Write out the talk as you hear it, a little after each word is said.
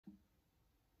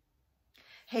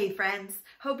Hey friends,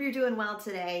 hope you're doing well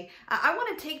today. I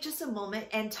want to take just a moment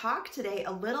and talk today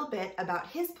a little bit about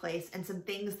His place and some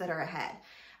things that are ahead.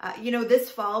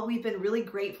 This fall we've been really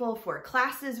grateful for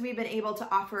classes we've been able to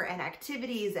offer and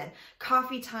activities and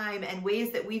coffee time and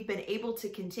ways that we've been able to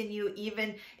continue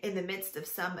even in the midst of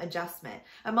some adjustment.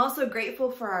 I'm also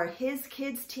grateful for our His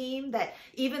Kids team that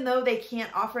even though they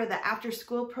can't offer the after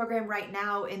school program right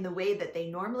now in the way that they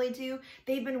normally do,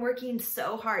 they've been working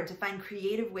so hard to find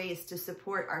creative ways to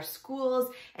support our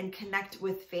schools and connect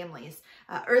with families.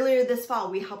 Earlier this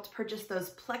fall, we helped purchase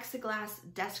those plexiglass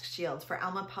desk shields for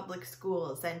Alma Public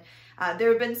Schools. And there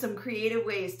have been some creative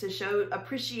ways to show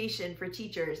appreciation for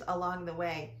teachers along the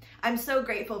way. I'm so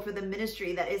grateful for the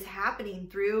ministry that is happening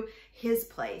through His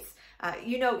Place.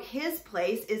 His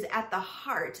Place is at the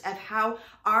heart of how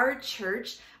our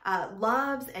church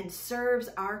loves and serves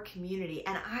our community.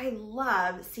 And I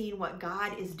love seeing what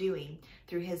God is doing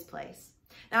through His Place.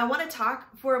 Now, I want to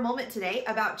talk for a moment today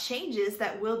about changes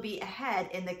that will be ahead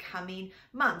in the coming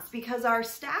months because our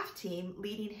staff team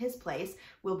leading His Place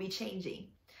will be changing.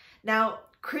 Now,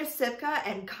 Chris Sipka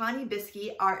and Connie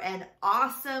Biskey are an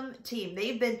awesome team.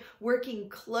 They've been working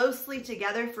closely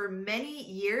together for many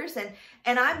years,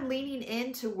 and I'm leaning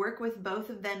in to work with both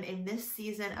of them in this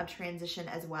season of transition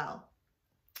as well.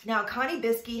 Now, Connie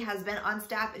Biskey has been on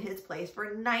staff at His Place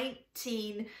for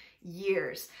 19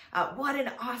 years. What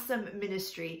an awesome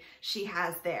ministry she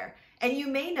has there. And you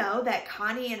may know that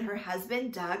Connie and her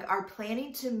husband, Doug, are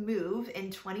planning to move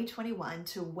in 2021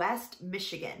 to West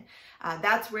Michigan.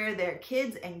 That's where their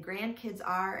kids and grandkids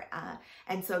are.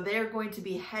 And so they're going to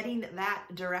be heading that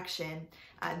direction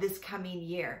this coming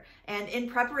year. And in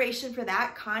preparation for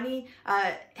that, Connie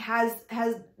has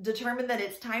determined that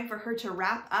it's time for her to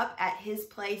wrap up at His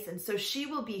Place. And so she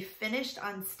will be finished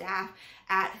on staff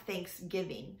at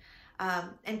Thanksgiving.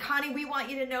 And Connie, we want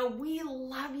you to know we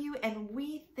love you and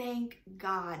we thank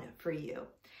God for you.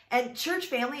 And church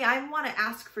family, I want to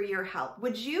ask for your help.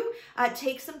 Would you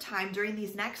take some time during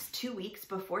these next 2 weeks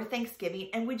before Thanksgiving,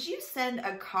 and would you send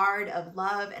a card of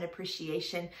love and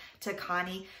appreciation to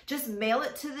Connie? Just mail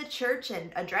it to the church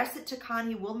and address it to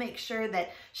Connie. We'll make sure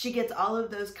that she gets all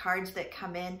of those cards that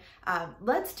come in.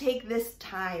 Let's take this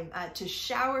time to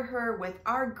shower her with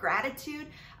our gratitude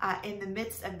in the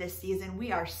midst of this season.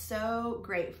 We are so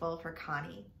grateful for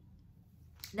Connie.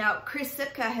 Now, Chris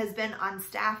Sipka has been on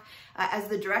staff as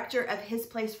the director of His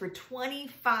Place for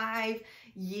 25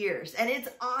 years. And it's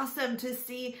awesome to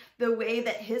see the way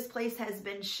that His Place has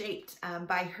been shaped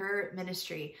by her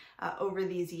ministry over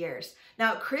these years.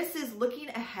 Now, Chris is looking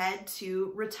ahead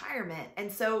to retirement.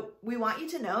 And so we want you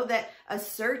to know that a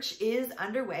search is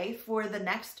underway for the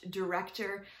next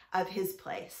director of His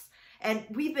Place. And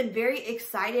we've been very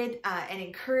excited and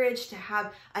encouraged to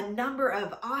have a number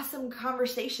of awesome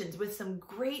conversations with some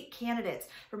great candidates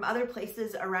from other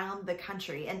places around the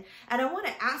country. And I want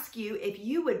to ask you if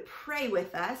you would pray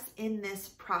with us in this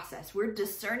process. We're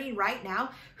discerning right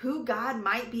now who God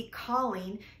might be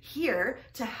calling here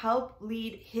to help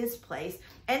lead His Place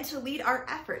and to lead our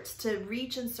efforts to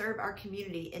reach and serve our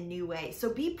community in new ways.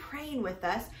 So be praying with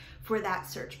us for that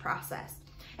search process.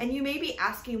 And you may be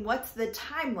asking, what's the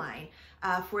timeline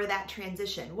for that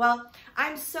transition? Well,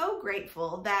 I'm so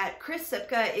grateful that Chris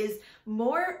Sipka is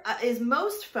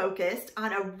most focused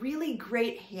on a really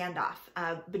great handoff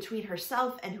between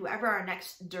herself and whoever our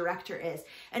next director is.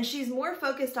 And she's more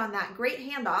focused on that great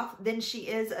handoff than she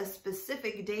is a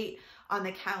specific date on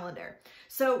the calendar.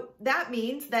 So that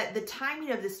means that the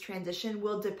timing of this transition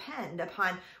will depend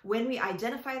upon when we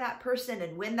identify that person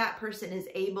and when that person is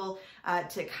able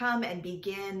to come and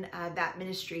begin that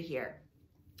ministry here.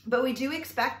 But we do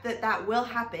expect that that will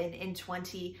happen in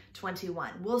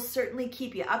 2021. We'll certainly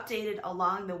keep you updated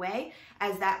along the way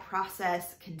as that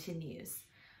process continues.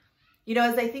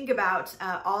 As I think about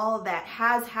all that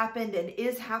has happened and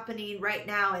is happening right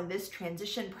now in this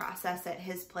transition process at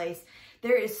His Place,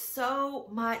 there is so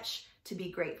much to be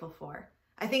grateful for.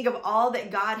 I think of all that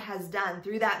God has done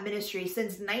through that ministry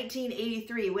since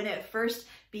 1983 when it first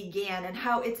began and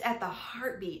how it's at the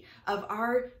heartbeat of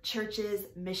our church's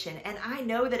mission. And I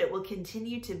know that it will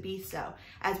continue to be so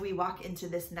as we walk into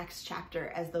this next chapter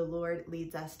as the Lord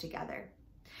leads us together.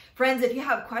 Friends, if you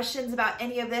have questions about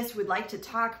any of this, would like to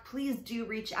talk, please do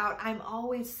reach out. I'm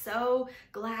always so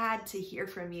glad to hear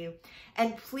from you.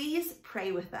 And please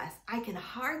pray with us. I can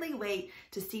hardly wait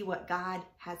to see what God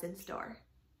has in store.